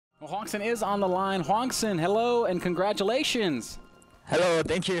Well, Hwangsin is on the line. Hwangsin, hello and congratulations. Hello,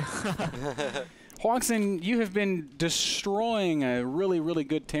 thank you. Hwangsin, you have been destroying really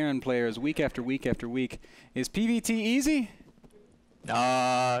good Terran players week after week after week. Is PVT easy?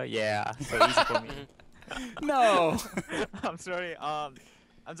 Yeah, so easy for me. No. I'm sorry. I'm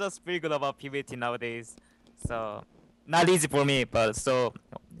just pretty good about PVT nowadays, so not easy for me, but so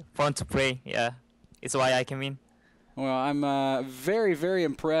fun to play. Yeah, it's why I can win. Well, I'm very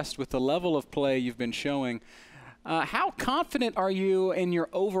impressed with the level of play you've been showing. How confident are you in your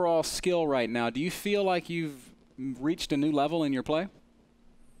overall skill right now? Do you feel like you've reached a new level in your play?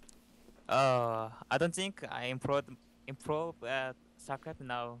 I don't think I improved at StarCraft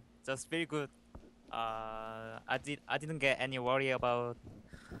now. Just very good. I didn't get any worry about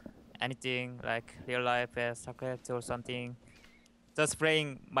anything like real life at StarCraft or something. Just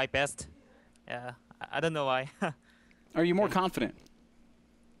playing my best. Yeah, I don't know why. Are you more confident?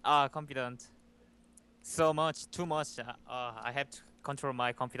 Confident. So much, too much. I have to control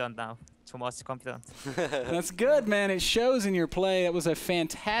my confidence now. Too much confidence. That's good, man. It shows in your play. That was a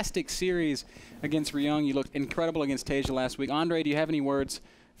fantastic series against Ryung. You looked incredible against Tasia last week. Andre, do you have any words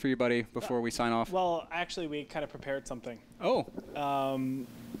for your buddy before we sign off? Well, actually, we kind of prepared something. Oh.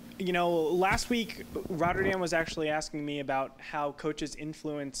 You know, last week, Rotterdam was actually asking me about how coaches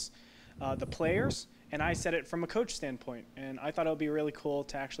influence the players, and I said it from a coach standpoint. And I thought it would be really cool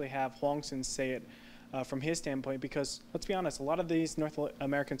to actually have Hwangsin say it from his standpoint, because let's be honest, a lot of these North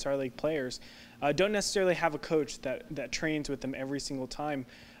American Star League players don't necessarily have a coach that trains with them every single time.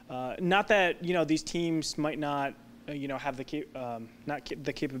 Not that, you know, these teams might not have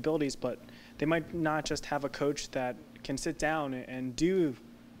the capabilities, but they might not just have a coach that can sit down and do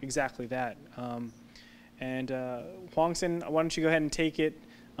exactly that. Hwangsin, why don't you go ahead and take it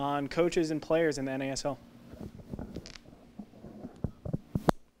on coaches and players in the NASL?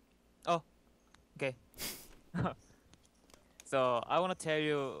 Oh, okay. So I want to tell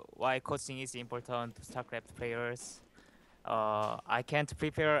you why coaching is important to StarCraft players. I can't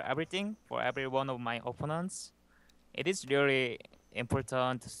prepare everything for every one of my opponents. It is really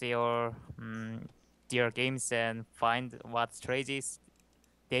important to see their games and find what strategies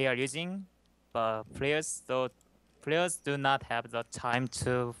they are using. But players do not have the time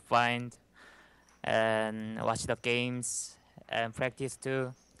to find and watch the games and practice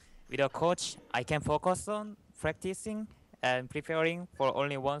too. With a coach, I can focus on practicing and preparing for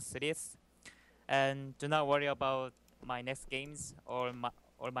only one series, and do not worry about my next games or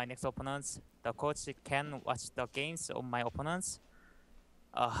my next opponents. The coach can watch the games of my opponents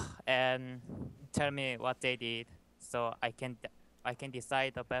and tell me what they did, so I can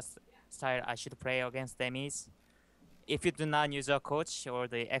decide the best style I should play against them is. If you do not use a coach or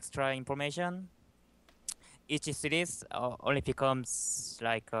the extra information, each series only becomes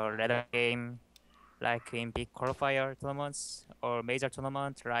like a ladder game, like in big qualifier tournaments or major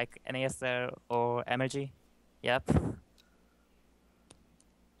tournament like NASL or MLG. Yep.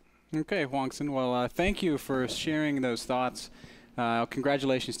 Okay, Hwangsin. Well, thank you for sharing those thoughts.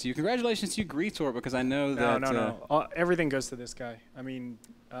 Congratulations to you. Congratulations to you, Greetor, because I know that... No. Everything goes to this guy. I mean,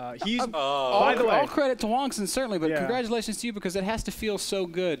 he's... by the way, all credit to Hwangsin, certainly, but congratulations to you, because it has to feel so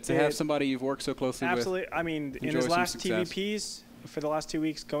good to have somebody you've worked so closely with. Absolutely. I mean, in his last TVPs, for the last 2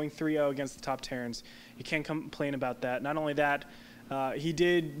 weeks, going 3-0 against the top Terrans, you can't complain about that. Not only that, he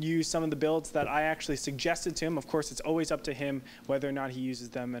did use some of the builds that I actually suggested to him. Of course, it's always up to him whether or not he uses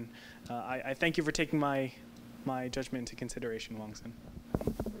them, and I thank you for taking my judgment into consideration, Hwangsin.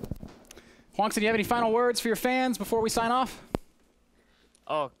 Hwangsin, do you have any final words for your fans before we sign off?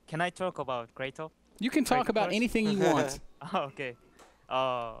 Oh, can I talk about Greater? You can talk about anything you want. Okay.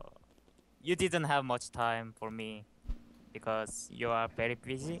 You didn't have much time for me because you are very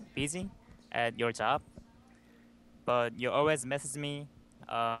busy at your job. But you always message me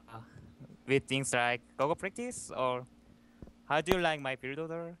with things like go practice or how do you like my build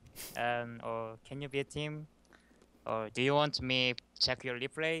order, and or can you be a team, or do you want me check your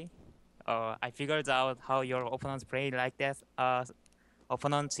replay, or I figured out how your opponents play like that.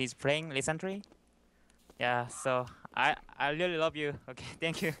 Opponent is playing recently. Yeah, so I really love you. Okay,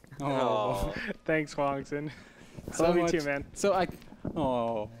 thank you. Oh, thanks, Hwangsin. I love you too, man.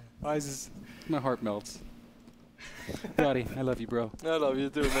 My heart melts. Buddy, I love you, bro. I love you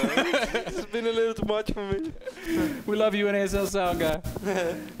too, man. It's been a little too much for me. We love you, NASL Sound Guy.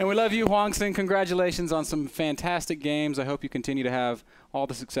 And we love you, Hwangsin. Congratulations on some fantastic games. I hope you continue to have all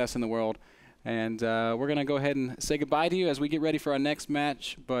the success in the world. And we're going to go ahead and say goodbye to you as we get ready for our next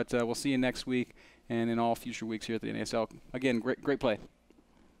match. But we'll see you next week and in all future weeks here at the NASL. Again, great play.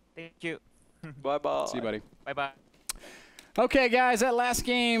 Thank you. Bye-bye. See you, buddy. Bye-bye. Okay, guys, that last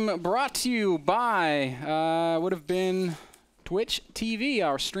game brought to you by would have been Twitch TV,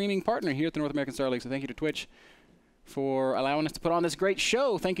 our streaming partner here at the North American Star League. So thank you to Twitch for allowing us to put on this great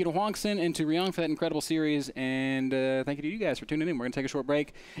show. Thank you to Hwangsin and to Ryung for that incredible series. And thank you to you guys for tuning in. We're going to take a short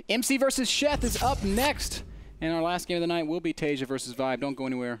break. MC versus Sheth is up next. And our last game of the night will be Tasia versus Vibe. Don't go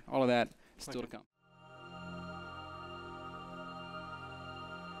anywhere. All of that still to come.